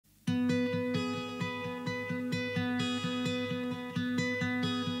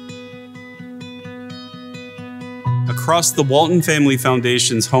Across the Walton Family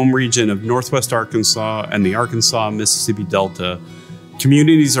Foundation's home region of Northwest Arkansas and the Arkansas-Mississippi Delta,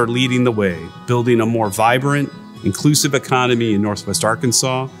 communities are leading the way, building a more vibrant, inclusive economy in Northwest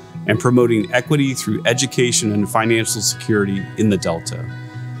Arkansas and promoting equity through education and financial security in the Delta.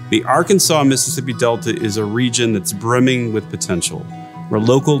 The Arkansas-Mississippi Delta is a region that's brimming with potential, where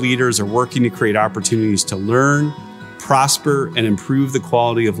local leaders are working to create opportunities to learn, prosper, and improve the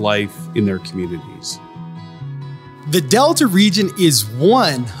quality of life in their communities. The Delta region is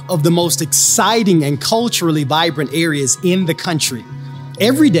one of the most exciting and culturally vibrant areas in the country.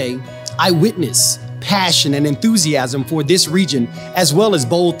 Every day, I witness passion and enthusiasm for this region, as well as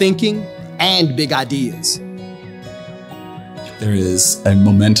bold thinking and big ideas. There is a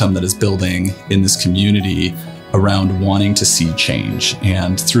momentum that is building in this community around wanting to see change.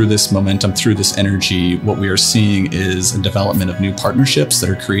 And through this momentum, through this energy, what we are seeing is a development of new partnerships that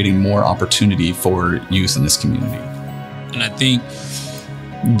are creating more opportunity for youth in this community. And I think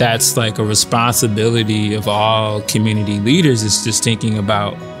that's like a responsibility of all community leaders, is just thinking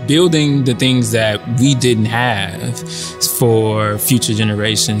about building the things that we didn't have for future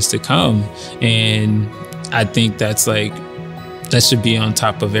generations to come. And I think that's like, that should be on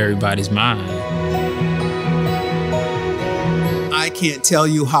top of everybody's mind. I can't tell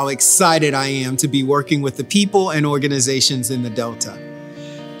you how excited I am to be working with the people and organizations in the Delta.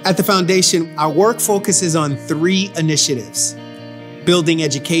 At the Foundation, our work focuses on 3 initiatives: building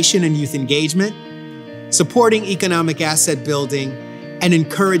education and youth engagement, supporting economic asset building, and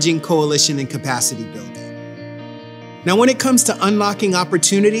encouraging coalition and capacity building. Now, when it comes to unlocking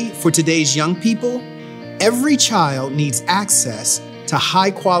opportunity for today's young people, every child needs access to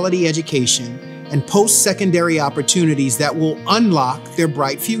high-quality education and post-secondary opportunities that will unlock their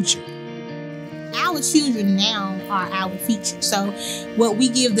bright future. Our children now are our future. So what we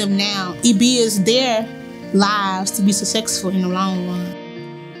give them now, it builds their lives to be successful in the long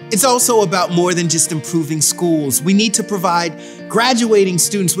run. It's also about more than just improving schools. We need to provide graduating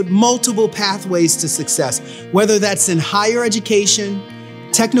students with multiple pathways to success, whether that's in higher education,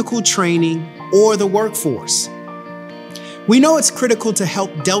 technical training, or the workforce. We know it's critical to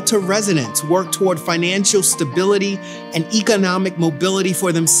help Delta residents work toward financial stability and economic mobility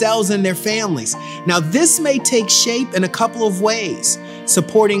for themselves and their families. Now, this may take shape in a couple of ways: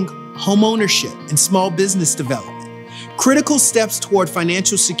 supporting homeownership and small business development, critical steps toward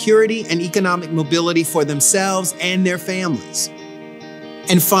financial security and economic mobility for themselves and their families.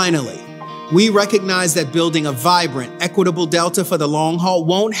 And finally, we recognize that building a vibrant, equitable Delta for the long haul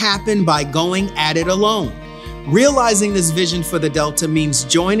won't happen by going at it alone. Realizing this vision for the Delta means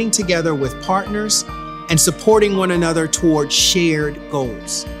joining together with partners and supporting one another toward shared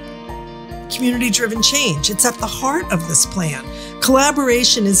goals. Community-driven change, it's at the heart of this plan.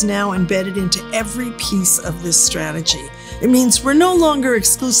 Collaboration is now embedded into every piece of this strategy. It means we're no longer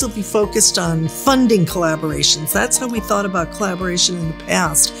exclusively focused on funding collaborations. That's how we thought about collaboration in the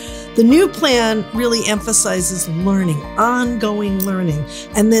past. The new plan really emphasizes learning, ongoing learning,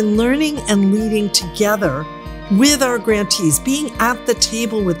 and then learning and leading together with our grantees, being at the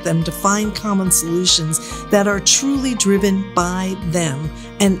table with them to find common solutions that are truly driven by them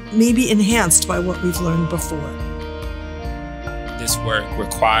and maybe enhanced by what we've learned before. This work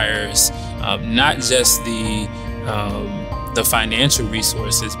requires not just the financial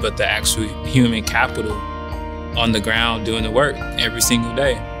resources, but the actual human capital on the ground doing the work every single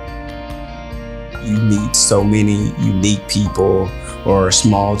day. You meet so many unique people or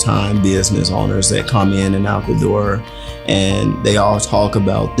small-time business owners that come in and out the door, and they all talk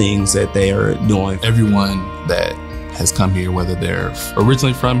about things that they are doing. Everyone that has come here, whether they're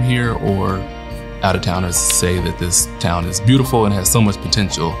originally from here or out-of-towners, say that this town is beautiful and has so much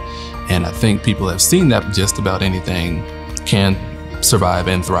potential. And I think people have seen that just about anything can survive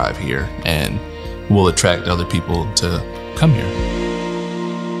and thrive here and will attract other people to come here.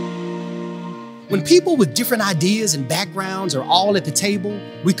 When people with different ideas and backgrounds are all at the table,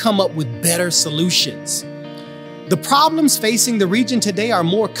 we come up with better solutions. The problems facing the region today are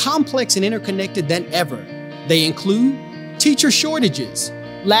more complex and interconnected than ever. They include teacher shortages,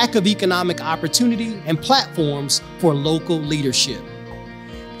 lack of economic opportunity, and platforms for local leadership.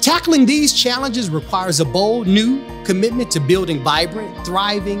 Tackling these challenges requires a bold, new commitment to building vibrant,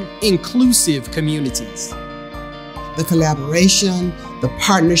 thriving, inclusive communities. The collaboration, the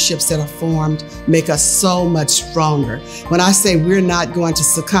partnerships that are formed make us so much stronger. When I say we're not going to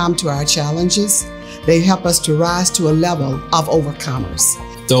succumb to our challenges, they help us to rise to a level of overcomers.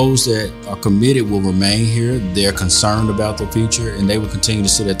 Those that are committed will remain here. They're concerned about the future, and they will continue to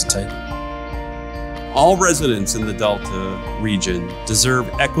sit at the table. All residents in the Delta region deserve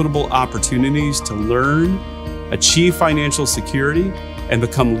equitable opportunities to learn, achieve financial security, and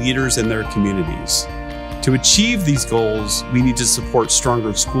become leaders in their communities. To achieve these goals, we need to support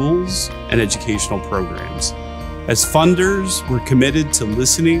stronger schools and educational programs. As funders, we're committed to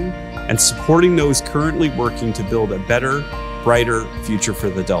listening and supporting those currently working to build a better, brighter future for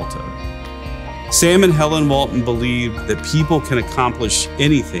the Delta. Sam and Helen Walton believed that people can accomplish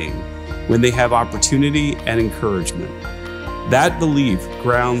anything when they have opportunity and encouragement. That belief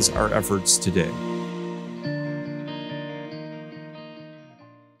grounds our efforts today.